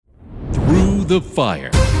the Fire.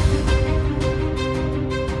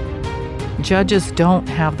 Judges don't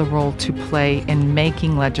have the role to play in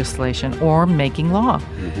making legislation or making law.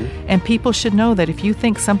 Mm-hmm. And people should know that if you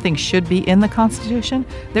think something should be in the Constitution,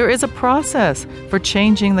 there is a process for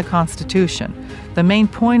changing the Constitution. The main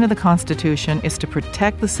point of the Constitution is to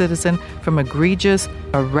protect the citizen from egregious,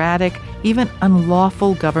 erratic, even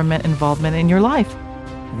unlawful government involvement in your life.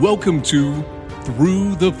 Welcome to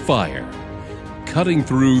Through the Fire, cutting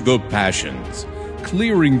through the passions,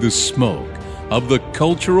 clearing the smoke of the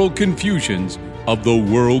cultural confusions of the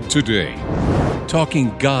world today,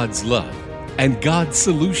 talking God's love and God's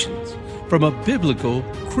solutions from a biblical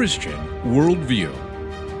Christian worldview.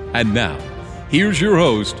 And now, here's your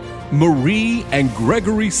host, Marie and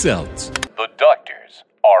Gregory Seltz. The doctors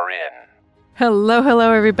are in.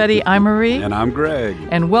 Hello, everybody. I'm Marie. And I'm Greg.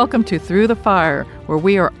 And welcome to Through the Fire, where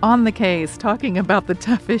we are on the case talking about the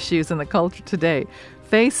tough issues in the culture today,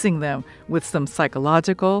 facing them with some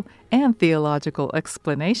psychological and theological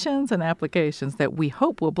explanations and applications that we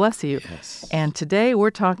hope will bless you. Yes. And today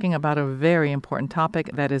we're talking about a very important topic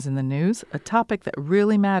that is in the news, a topic that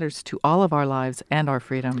really matters to all of our lives and our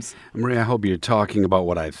freedoms. Marie, I hope you're talking about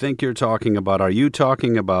what I think you're talking about. Are you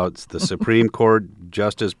talking about the Supreme Court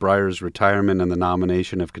Justice Breyer's retirement and the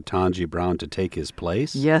nomination of Ketanji Brown to take his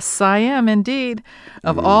place? Yes, I am indeed.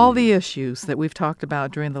 Of all the issues that we've talked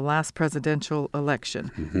about during the last presidential election,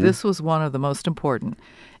 this was one of the most important.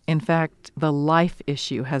 In fact, the life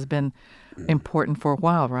issue has been important for a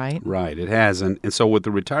while, right? Right, it has. And so with the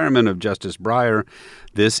retirement of Justice Breyer,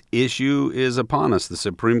 this issue is upon us. The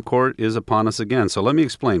Supreme Court is upon us again. So let me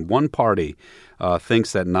explain. One party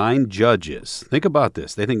thinks that 9 judges, think about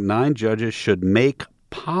this, they think 9 judges should make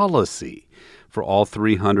policy for all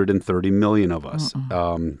 330 million of us.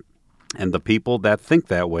 And the people that think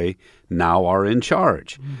that way now are in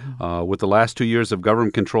charge. With the last 2 years of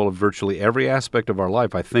government control of virtually every aspect of our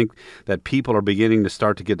life, I think that people are beginning to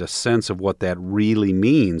start to get a sense of what that really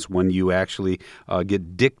means when you actually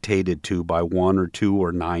get dictated to by 1 or 2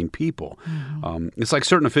 or 9 people. It's like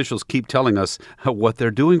certain officials keep telling us what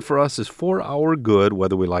they're doing for us is for our good,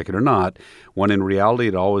 whether we like it or not, when in reality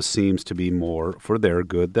it always seems to be more for their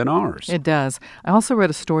good than ours. It does. I also read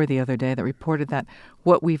a story the other day that reported that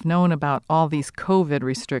what we've known about all these COVID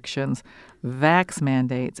restrictions, vax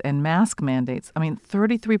mandates, and mask mandates,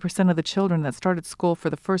 33% of the children that started school for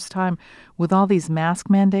the first time with all these mask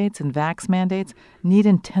mandates and vax mandates need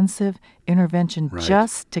intensive intervention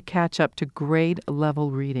just to catch up to grade level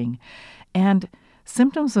reading. And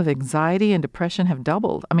symptoms of anxiety and depression have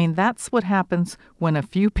doubled. That's what happens when a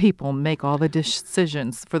few people make all the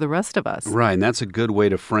decisions for the rest of us. Right, and that's a good way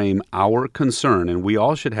to frame our concern, and we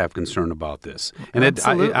all should have concern about this. And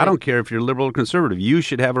I don't care if you're liberal or conservative. You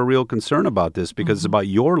should have a real concern about this because it's about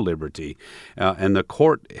your liberty, and the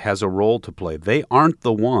court has a role to play. They aren't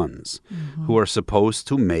the ones who are supposed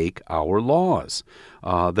to make our laws.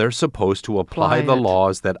 They're supposed to apply the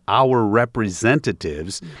laws that our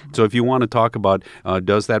representatives, so if you want to talk about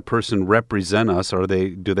does that person represent us, or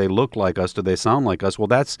do they look like us, do they sound like us, well,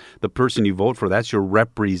 that's the person you vote for, that's your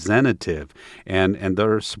representative, and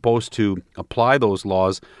they're supposed to apply those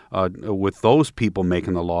laws with those people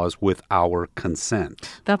making the laws with our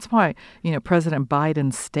consent. That's why, President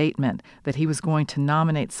Biden's statement that he was going to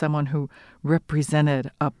nominate someone who represented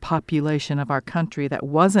a population of our country that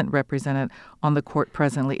wasn't represented on the court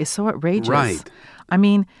presently is so outrageous. Right.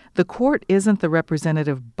 The court isn't the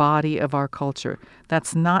representative body of our culture.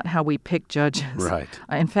 That's not how we pick judges. Right.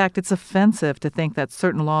 In fact, it's offensive to think that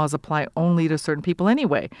certain laws apply only to certain people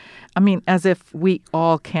anyway. As if we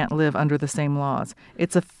all can't live under the same laws.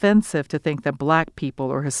 It's offensive to think that Black people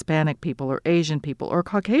or Hispanic people or Asian people or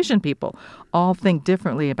Caucasian people all think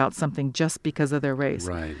differently about something just because of their race.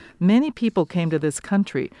 Right. Many people came to this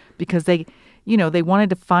country because they wanted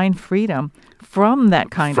to find freedom from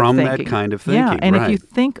that kind of thinking. From that kind of thinking, yeah, and right. if you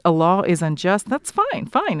think a law is unjust, that's fine.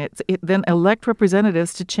 Then elect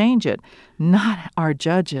representatives to change it, not our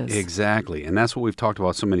judges. Exactly, and that's what we've talked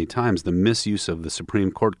about so many times. The misuse of the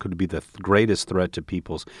Supreme Court could be the greatest threat to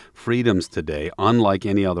people's freedoms today, unlike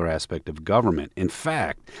any other aspect of government. In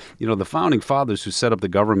fact, the Founding Fathers who set up the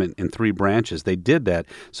government in 3 branches, they did that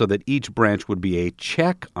so that each branch would be a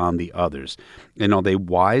check on the others. They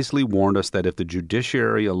wisely warned us that if the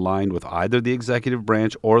judiciary aligned with either the executive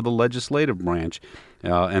branch or the legislative branch,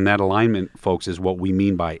 and that alignment, folks, is what we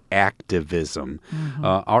mean by activism,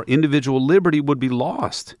 our individual liberty would be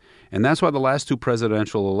lost. And that's why the last 2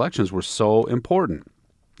 presidential elections were so important.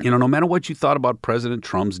 No matter what you thought about President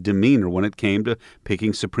Trump's demeanor when it came to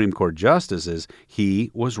picking Supreme Court justices, he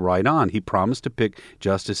was right on. He promised to pick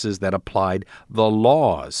justices that applied the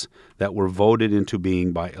laws that were voted into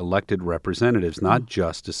being by elected representatives, not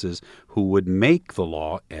justices who would make the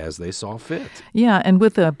law as they saw fit. Yeah, and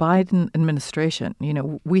with the Biden administration,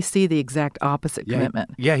 we see the exact opposite commitment.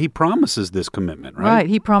 Yeah, he promises this commitment, right? Right.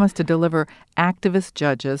 He promised to deliver activist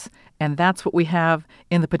judges, and that's what we have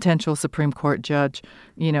in the potential Supreme Court judge,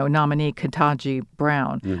 nominee Ketanji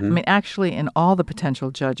Brown. I mean, actually, in all the potential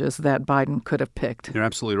judges that Biden could have picked. You're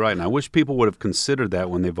absolutely right. And I wish people would have considered that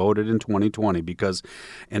when they voted in 2020, because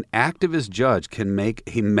an activist judge can make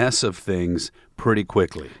a mess of things pretty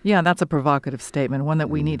quickly. Yeah, that's a provocative statement, one that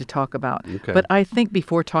we need to talk about. Okay. But I think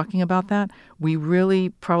before talking about that, we really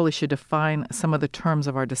probably should define some of the terms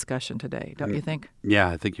of our discussion today, don't you think? Yeah,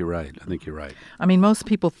 I think you're right. I mean, most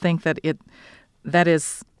people think that that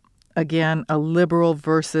is, again, a liberal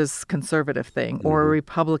versus conservative thing or a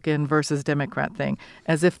Republican versus Democrat thing,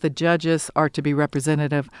 as if the judges are to be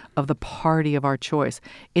representative of the party of our choice.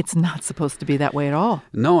 It's not supposed to be that way at all.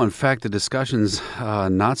 No, in fact, the discussion's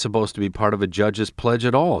not supposed to be part of a judge's pledge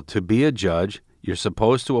at all. To be a judge, you're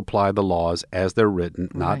supposed to apply the laws as they're written,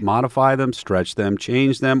 not modify them, stretch them,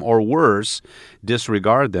 change them, or worse,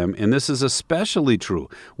 disregard them. And this is especially true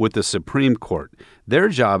with the Supreme Court. Their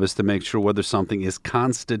job is to make sure whether something is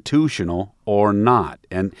constitutional or not.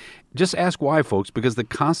 And just ask why, folks, because the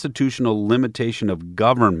constitutional limitation of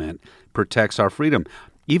government protects our freedom.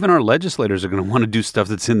 Even our legislators are going to want to do stuff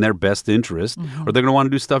that's in their best interest, or they're going to want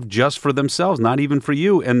to do stuff just for themselves, not even for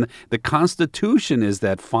you. And the Constitution is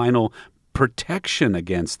that final protection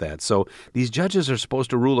against that. So these judges are supposed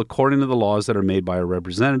to rule according to the laws that are made by our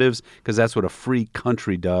representatives, because that's what a free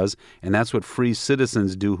country does, and that's what free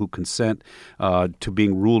citizens do who consent to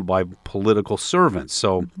being ruled by political servants.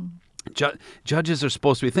 So judges are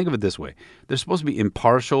supposed to be, think of it this way, they're supposed to be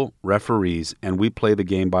impartial referees, and we play the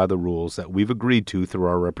game by the rules that we've agreed to through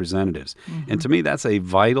our representatives. And to me, that's a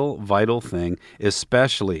vital, vital thing,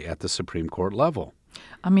 especially at the Supreme Court level.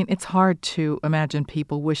 I mean, it's hard to imagine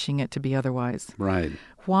people wishing it to be otherwise. Right.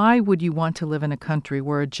 Why would you want to live in a country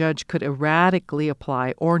where a judge could erratically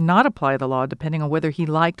apply or not apply the law depending on whether he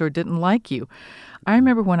liked or didn't like you? I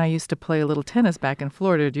remember when I used to play a little tennis back in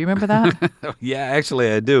Florida. Do you remember that? Yeah,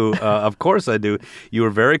 actually, I do. Of course I do. You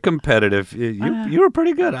were very competitive. You were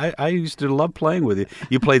pretty good. I used to love playing with you.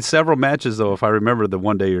 You played several matches, though, if I remember the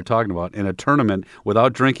one day you're talking about, in a tournament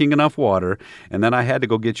without drinking enough water, and then I had to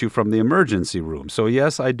go get you from the emergency room. So,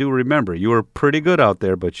 yes, I do remember. You were pretty good out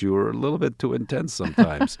there, but you were a little bit too intense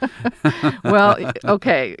sometimes. Well,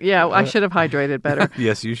 okay. Yeah, I should have hydrated better.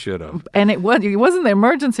 Yes, you should have. And it wasn't the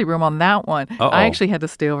emergency room on that one. Uh-oh. I actually had to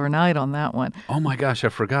stay overnight on that one. Oh, my gosh, I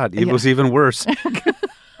forgot. It was even worse.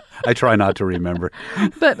 I try not to remember.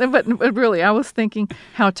 But really, I was thinking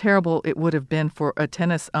how terrible it would have been for a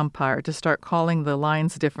tennis umpire to start calling the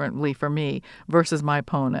lines differently for me versus my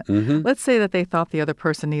opponent. Let's say that they thought the other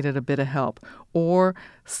person needed a bit of help, or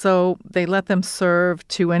so they let them serve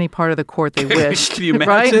to any part of the court they wished. Can you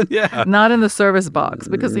imagine? Right? Yeah. Not in the service box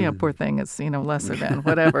because, poor thing is, lesser than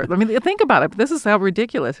whatever. I mean, think about it. This is how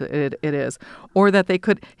ridiculous it is. Or that they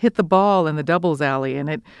could hit the ball in the doubles alley and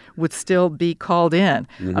it would still be called in.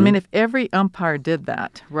 I mean, if every umpire did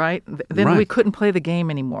that, right, then we couldn't play the game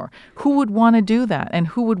anymore. Who would want to do that? And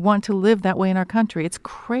who would want to live that way in our country? It's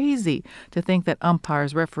crazy to think that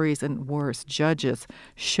umpires, referees, and worse, judges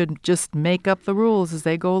should just make up the rules as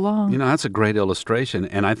they go along. That's a great illustration,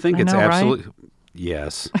 and I think it's know, absolutely right?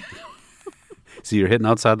 Yes. See, you're hitting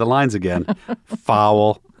outside the lines again.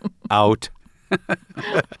 Foul, out.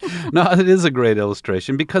 No, it is a great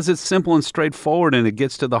illustration because it's simple and straightforward and it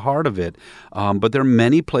gets to the heart of it. But there are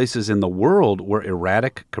many places in the world where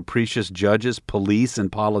erratic, capricious judges, police, and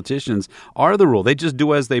politicians are the rule. They just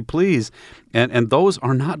do as they please. And those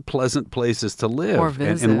are not pleasant places to live. Or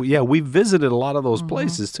visit. And we've visited a lot of those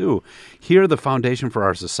places too. Here, the foundation for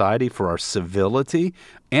our society, for our civility,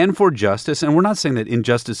 and for justice. And we're not saying that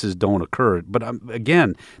injustices don't occur. But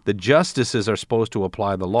again, the justices are supposed to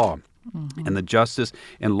apply the law. And the justice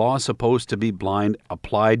and law is supposed to be blind,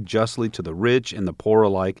 applied justly to the rich and the poor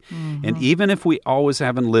alike. And even if we always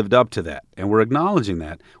haven't lived up to that, and we're acknowledging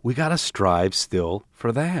that, we got to strive still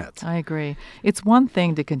for that. I agree. It's one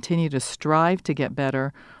thing to continue to strive to get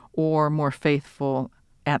better or more faithful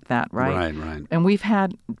at that, right? Right. And we've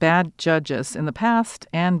had bad judges in the past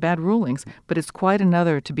and bad rulings, but it's quite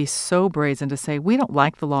another to be so brazen to say, we don't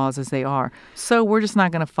like the laws as they are, so we're just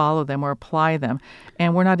not going to follow them or apply them,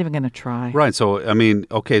 and we're not even going to try. Right. So, I mean,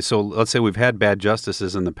 okay, so let's say we've had bad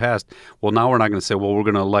justices in the past. Well, now we're not going to say, well, we're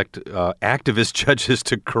going to elect activist judges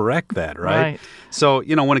to correct that, right? So,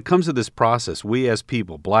 when it comes to this process, we as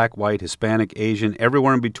people, black, white, Hispanic, Asian,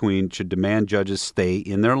 everywhere in between, should demand judges stay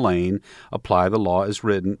in their lane, apply the law as written,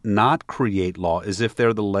 written, not create law as if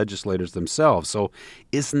they're the legislators themselves. So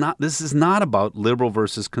this is not about liberal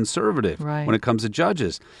versus conservative when it comes to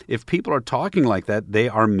judges. If people are talking like that, they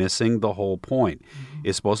are missing the whole point.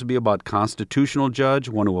 It's supposed to be about constitutional judge,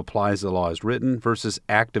 one who applies the law as written, versus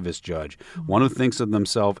activist judge, one who thinks of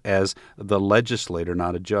themselves as the legislator,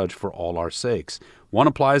 not a judge, for all our sakes. One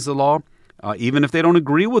applies the law. Even if they don't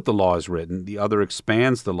agree with the law as written, the other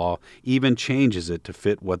expands the law, even changes it to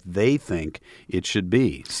fit what they think it should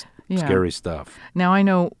be. Scary stuff. Now, I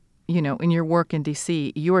know, in your work in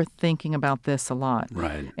D.C., you are thinking about this a lot.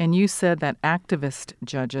 Right. And you said that activist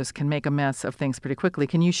judges can make a mess of things pretty quickly.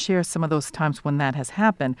 Can you share some of those times when that has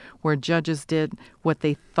happened, where judges did what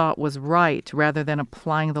they thought was right rather than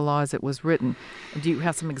applying the law as it was written? Do you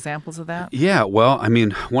have some examples of that? Yeah, well, I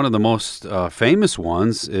mean, one of the most famous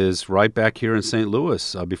ones is right back here in St.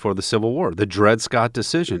 Louis before the Civil War, the Dred Scott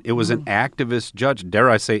decision. It was an activist judge, dare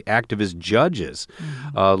I say activist judges,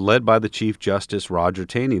 led by the Chief Justice Roger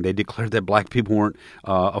Taney. They declared that black people weren't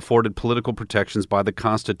afforded political protections by the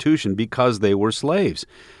Constitution because they were slaves.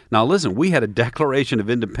 Now, listen, we had a Declaration of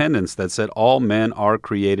Independence that said all men are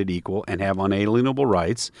created equal and have unalienable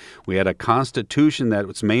rights. We had a Constitution that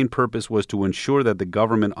its main purpose was to ensure that the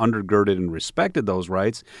government undergirded and respected those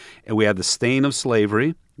rights. And we had the stain of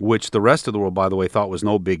slavery, which the rest of the world, by the way, thought was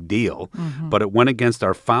no big deal. But it went against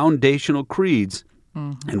our foundational creeds.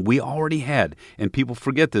 And we already had, and people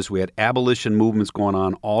forget this, we had abolition movements going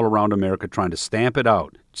on all around America trying to stamp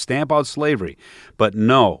out slavery. But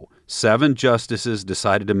no, 7 justices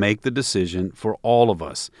decided to make the decision for all of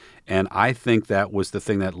us. And I think that was the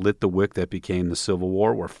thing that lit the wick that became the Civil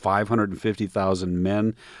War, where 550,000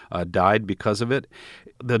 men died because of it.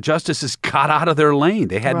 The justices got out of their lane.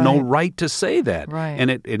 They had no right to say that. And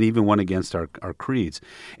it even went against our creeds.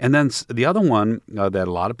 And then the other one that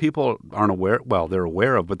a lot of people aren't aware, well, they're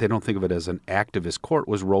aware of, but they don't think of it as an activist court,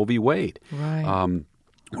 was Roe v. Wade,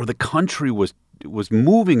 where the country was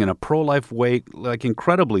moving in a pro-life way, like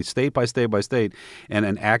incredibly, state by state by state, and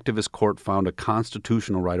an activist court found a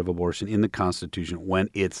constitutional right of abortion in the Constitution when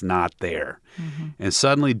it's not there. And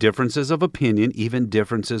suddenly differences of opinion, even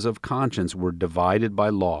differences of conscience, were divided by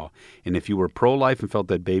law. And if you were pro-life and felt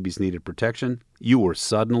that babies needed protection, you were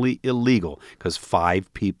suddenly illegal because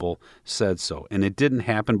 5 people said so. And it didn't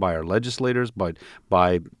happen by our legislators, but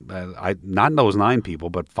by not those 9 people,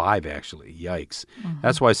 but 5 actually. Yikes.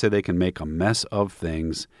 That's why I say they can make a mess of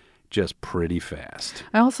things just pretty fast.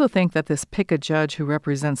 I also think that this pick a judge who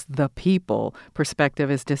represents the people perspective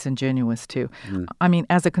is disingenuous too. I mean,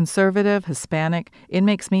 as a conservative, Hispanic, it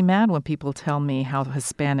makes me mad when people tell me how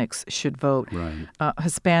Hispanics should vote.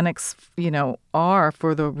 Hispanics, are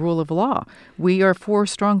for the rule of law. We are for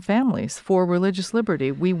strong families, for religious liberty.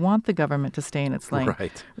 We want the government to stay in its lane.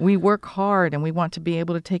 We work hard and we want to be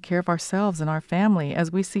able to take care of ourselves and our family as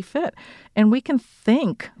we see fit. And we can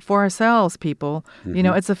think for ourselves, people.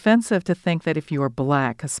 It's offensive to think that if you are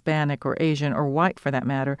black, Hispanic, or Asian, or white for that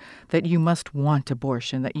matter, that you must want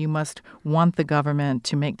abortion, that you must want the government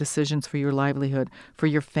to make decisions for your livelihood, for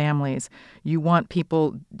your families. You want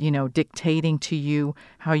people, dictating to you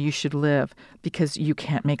how you should live because you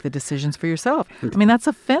can't make the decisions for yourself. I mean, that's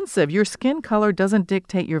offensive. Your skin color doesn't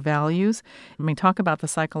dictate your values. I mean, talk about the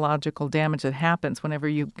psychological damage that happens whenever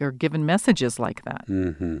you are given messages like that.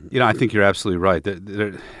 I think you're absolutely right.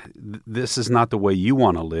 This is not the way you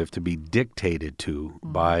want to live, to be dictated to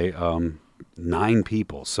by 9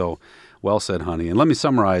 people. So, well said, honey. And let me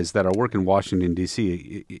summarize that our work in Washington,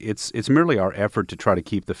 D.C., it's merely our effort to try to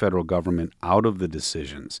keep the federal government out of the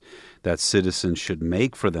decisions that citizens should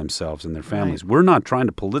make for themselves and their families. We're not trying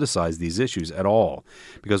to politicize these issues at all,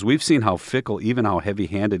 because we've seen how fickle, even how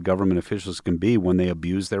heavy-handed government officials can be when they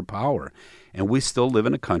abuse their power. And we still live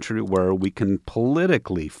in a country where we can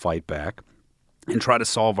politically fight back and try to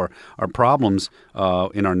solve our problems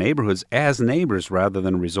in our neighborhoods as neighbors, rather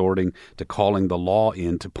than resorting to calling the law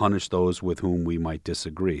in to punish those with whom we might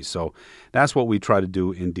disagree. So that's what we try to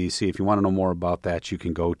do in D.C. If you want to know more about that, you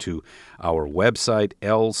can go to our website,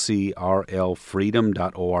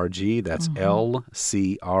 lcrlfreedom.org. That's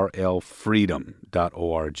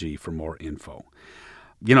lcrlfreedom.org for more info.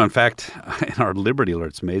 In fact, in our Liberty Alert,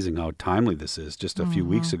 it's amazing how timely this is. Just a few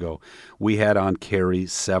weeks ago, we had on Carrie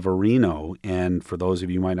Severino. And for those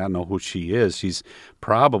of you who might not know who she is, she's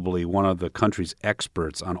probably one of the country's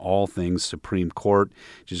experts on all things Supreme Court.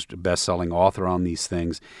 She's a best-selling author on these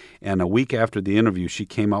things. And a week after the interview, she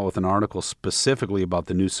came out with an article specifically about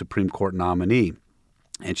the new Supreme Court nominee.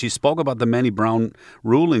 And she spoke about the many Brown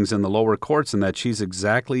rulings in the lower courts and that she's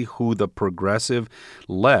exactly who the progressive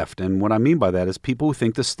left. And what I mean by that is people who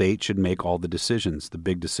think the state should make all the decisions, the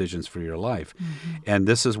big decisions for your life. And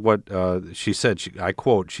this is what she said. I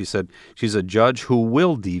quote, she said, she's a judge who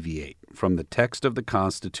will deviate from the text of the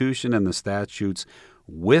Constitution and the statutes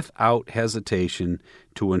without hesitation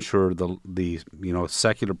to ensure the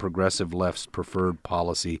secular progressive left's preferred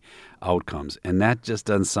policy outcomes. And that just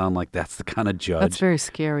doesn't sound like that's the kind of judge That's very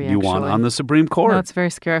scary, you want actually. on the Supreme Court. No, it's very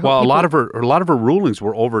scary. I hope Well, a people- lot of her rulings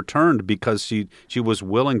were overturned because she was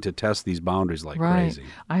willing to test these boundaries like Right. crazy.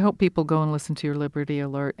 I hope people go and listen to your Liberty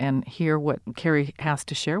Alert and hear what Carrie has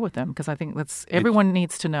to share with them, because I think everyone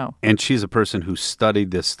needs to know. And she's a person who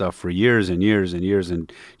studied this stuff for years and years and years,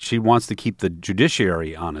 and she wants to keep the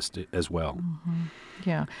judiciary honest as well.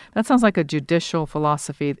 Yeah, that sounds like a judicial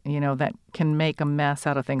philosophy, that can make a mess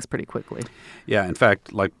out of things pretty quickly. Yeah, in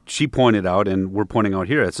fact, like she pointed out, and we're pointing out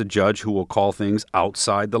here, it's a judge who will call things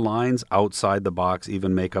outside the lines, outside the box,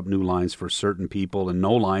 even make up new lines for certain people and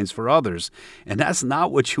no lines for others. And that's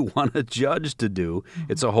not what you want a judge to do.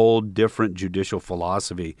 It's a whole different judicial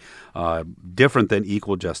philosophy, different than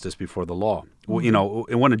equal justice before the law. Well,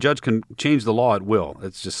 and when a judge can change the law, it will.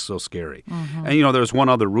 It's just so scary. And, there's one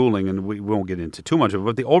other ruling, and we won't get into too much of it,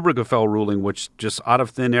 but the Obergefell ruling, which just out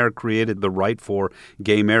of thin air created the right for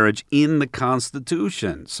gay marriage in the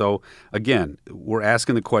Constitution. So, again, we're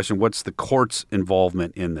asking the question, what's the court's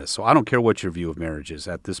involvement in this? So I don't care what your view of marriage is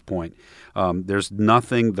at this point. There's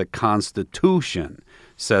nothing the Constitution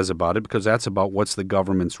says about it, because that's about what's the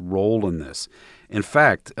government's role in this. In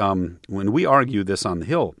fact, when we argue this on the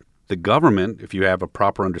Hill, the government, if you have a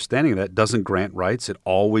proper understanding of that, doesn't grant rights. It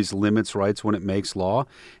always limits rights when it makes law.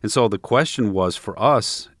 And so the question was for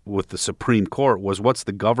us with the Supreme Court was, what's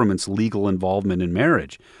the government's legal involvement in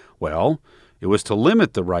marriage? Well, it was to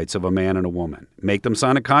limit the rights of a man and a woman, make them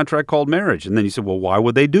sign a contract called marriage. And then you said, well, why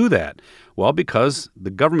would they do that? Well, because the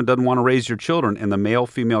government doesn't want to raise your children, and the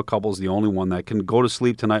male-female couple is the only one that can go to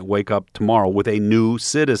sleep tonight, wake up tomorrow with a new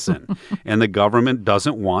citizen. And the government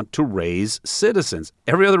doesn't want to raise citizens.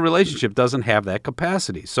 Every other relationship doesn't have that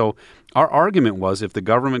capacity. So our argument was, if the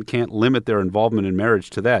government can't limit their involvement in marriage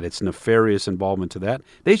to that, its nefarious involvement to that,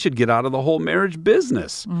 they should get out of the whole marriage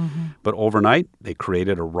business. But overnight, they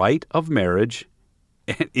created a right of marriage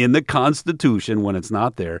in the Constitution when it's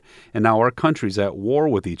not there. And now our country's at war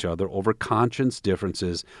with each other over conscience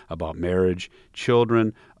differences about marriage,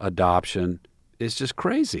 children, adoption. It's just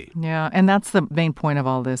crazy. Yeah, and that's the main point of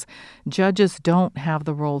all this. Judges don't have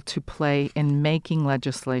the role to play in making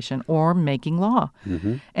legislation or making law.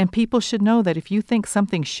 And people should know that if you think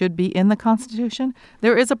something should be in the Constitution,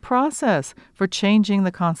 there is a process for changing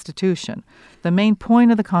the Constitution. The main point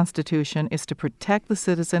of the Constitution is to protect the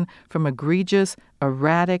citizen from egregious,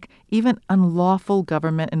 erratic, even unlawful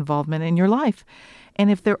government involvement in your life. And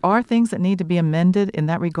if there are things that need to be amended in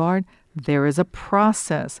that regard, there is a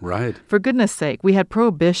process. Right. For goodness sake, we had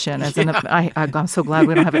prohibition. I'm so glad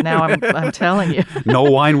we don't have it now. I'm telling you. No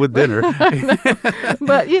wine with dinner.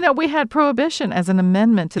 But, we had prohibition as an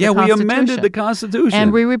amendment to the Constitution. Yeah, we amended the Constitution.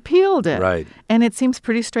 And we repealed it. Right. And it seems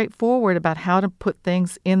pretty straightforward about how to put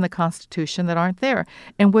things in the Constitution that aren't there.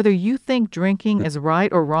 And whether you think drinking is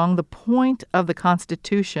right or wrong, the point of the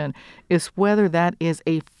Constitution is whether that is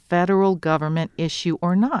a federal government issue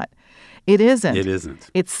or not. It isn't. It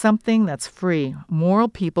isn't. It's something that's free. Moral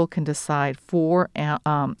people can decide for and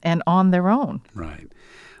on their own. Right.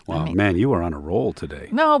 Wow, man, you are on a roll today.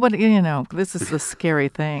 No, but, this is the scary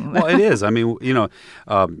thing. Well, it is. I mean,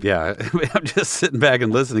 I'm just sitting back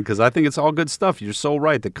and listening because I think it's all good stuff. You're so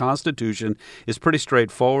right. The Constitution is pretty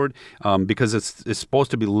straightforward because it's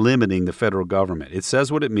supposed to be limiting the federal government. It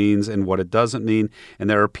says what it means and what it doesn't mean. And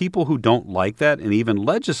there are people who don't like that, and even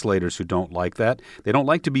legislators who don't like that. They don't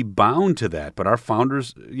like to be bound to that. But our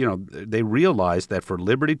founders, they realized that for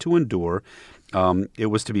liberty to endure, it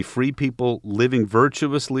was to be free people living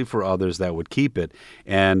virtuously for others that would keep it.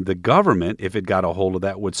 And the government, if it got a hold of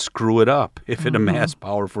that, would screw it up if it amassed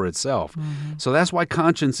power for itself. So that's why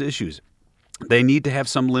conscience issues, they need to have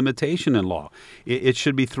some limitation in law. It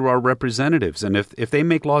should be through our representatives. And if they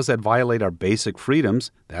make laws that violate our basic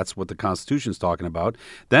freedoms, that's what the Constitution's talking about,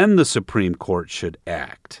 then the Supreme Court should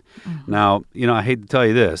act. Now, I hate to tell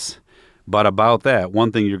you this, but about that,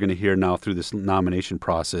 one thing you're going to hear now through this nomination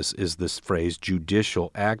process is this phrase,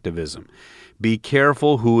 judicial activism. Be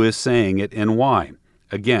careful who is saying it and why.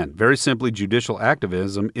 Again, very simply, judicial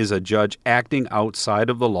activism is a judge acting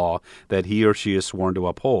outside of the law that he or she is sworn to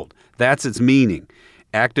uphold. That's its meaning.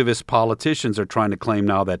 Activist politicians are trying to claim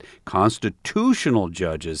now that constitutional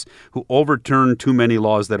judges who overturn too many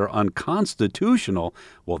laws that are unconstitutional,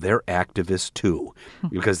 well, they're activists too,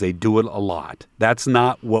 because they do it a lot. That's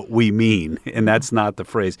not what we mean, and that's not the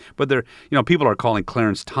phrase. But people are calling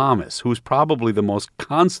Clarence Thomas, who's probably the most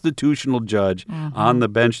constitutional judge on the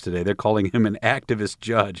bench today. They're calling him an activist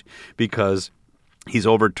judge because he's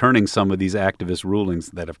overturning some of these activist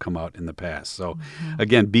rulings that have come out in the past. So,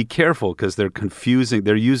 again, be careful because they're confusing.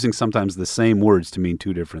 They're using sometimes the same words to mean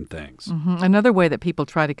two different things. Another way that people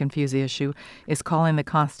try to confuse the issue is calling the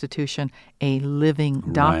Constitution a living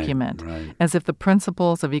document, as if the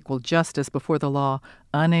principles of equal justice before the law,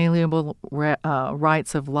 unalienable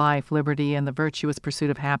rights of life, liberty, and the virtuous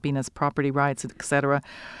pursuit of happiness, property rights, etc.,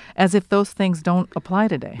 as if those things don't apply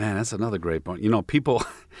today. Man, that's another great point. People...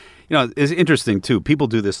 it's interesting, too. People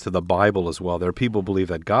do this to the Bible as well. There are people who believe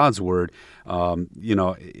that God's word,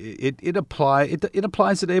 it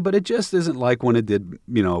applies today, but it just isn't like when it did,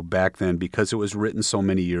 back then because it was written so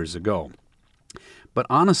many years ago. But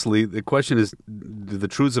honestly, the question is, do the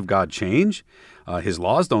truths of God change? His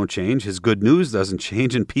laws don't change. His good news doesn't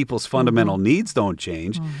change, and people's fundamental needs don't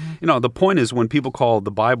change. The point is when people call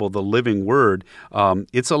the Bible the living word,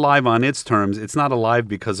 it's alive on its terms. It's not alive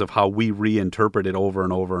because of how we reinterpret it over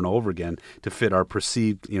and over and over again to fit our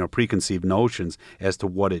preconceived notions as to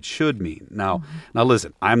what it should mean. Now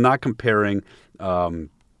listen, I'm not comparing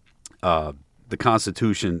the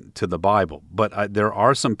Constitution to the Bible, but there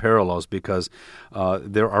are some parallels because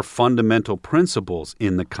there are fundamental principles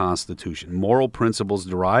in the Constitution, moral principles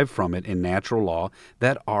derived from it in natural law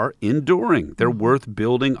that are enduring. They're worth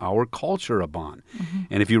building our culture upon.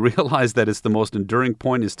 And if you realize that it's the most enduring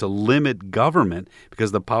point is to limit government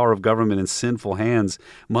because the power of government in sinful hands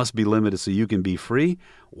must be limited so you can be free,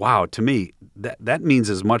 wow, to me, that means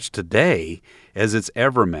as much today as it's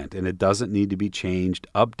ever meant, and it doesn't need to be changed,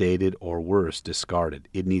 updated, or worse, discarded.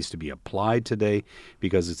 It needs to be applied today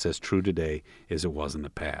because it's as true today as it was in the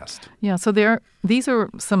past. Yeah, so these are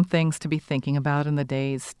some things to be thinking about in the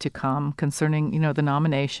days to come concerning, the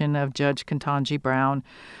nomination of Judge Ketanji Brown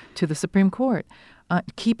to the Supreme Court.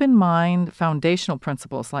 Keep in mind foundational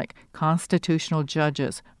principles like constitutional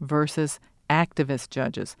judges versus activist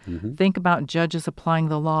judges. Think about judges applying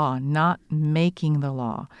the law, not making the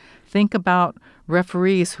law. Think about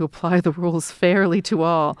referees who apply the rules fairly to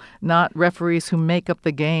all, not referees who make up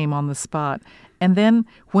the game on the spot. And then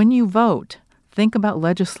when you vote, think about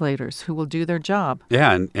legislators who will do their job.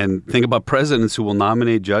 Yeah, and think about presidents who will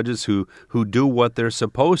nominate judges who do what they're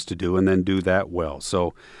supposed to do and then do that well.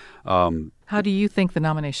 So, how do you think the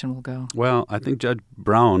nomination will go? Well, I think Judge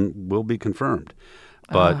Brown will be confirmed.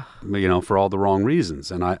 But, for all the wrong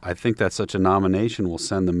reasons. And I think that such a nomination will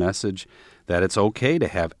send the message that it's okay to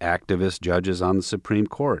have activist judges on the Supreme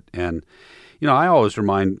Court. And, I always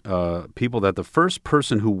remind people that the first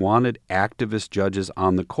person who wanted activist judges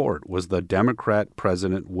on the court was the Democrat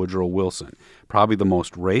President Woodrow Wilson, probably the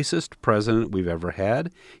most racist president we've ever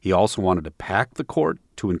had. He also wanted to pack the court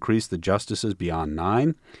to increase the justices beyond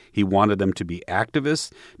 9. He wanted them to be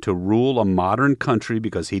activists to rule a modern country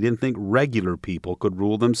because he didn't think regular people could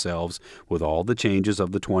rule themselves with all the changes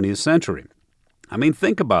of the 20th century. I mean,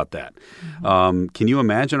 think about that. Can you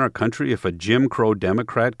imagine our country if a Jim Crow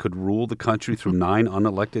Democrat could rule the country through 9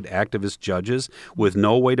 unelected activist judges with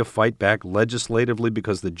no way to fight back legislatively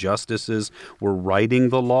because the justices were writing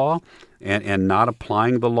the law and not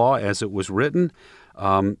applying the law as it was written?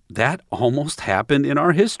 That almost happened in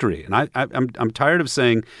our history. And I'm tired of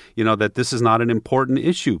saying, that this is not an important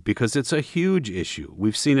issue because it's a huge issue.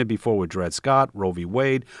 We've seen it before with Dred Scott, Roe v.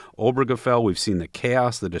 Wade, Obergefell. We've seen the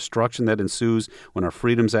chaos, the destruction that ensues when our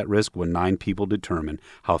freedom's at risk when 9 people determine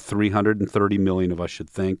how 330 million of us should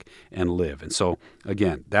think and live. And so,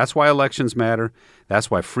 again, that's why elections matter. That's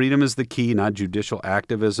why freedom is the key, not judicial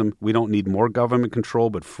activism. We don't need more government control,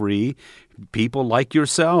 but free people like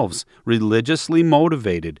yourselves, religiously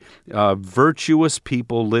motivated, virtuous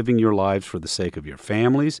people living your lives for the sake of your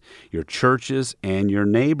families, your churches, and your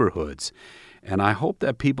neighborhoods. And I hope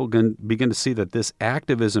that people can begin to see that this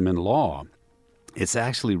activism in law, it's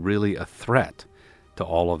actually really a threat to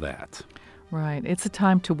all of that. Right. It's a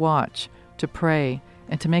time to watch, to pray,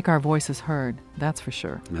 and to make our voices heard. That's for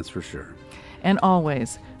sure. That's for sure. And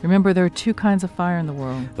always, remember there are 2 kinds of fire in the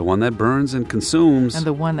world. The one that burns and consumes. And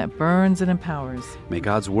the one that burns and empowers. May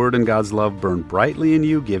God's word and God's love burn brightly in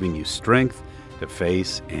you, giving you strength to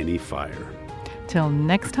face any fire. Till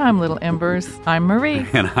next time, little embers, I'm Marie.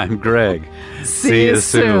 And I'm Greg. See you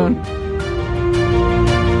soon.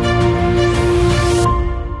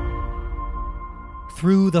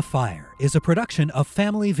 Through the Fire is a production of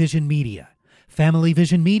Family Vision Media.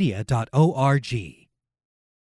 FamilyVisionMedia.org.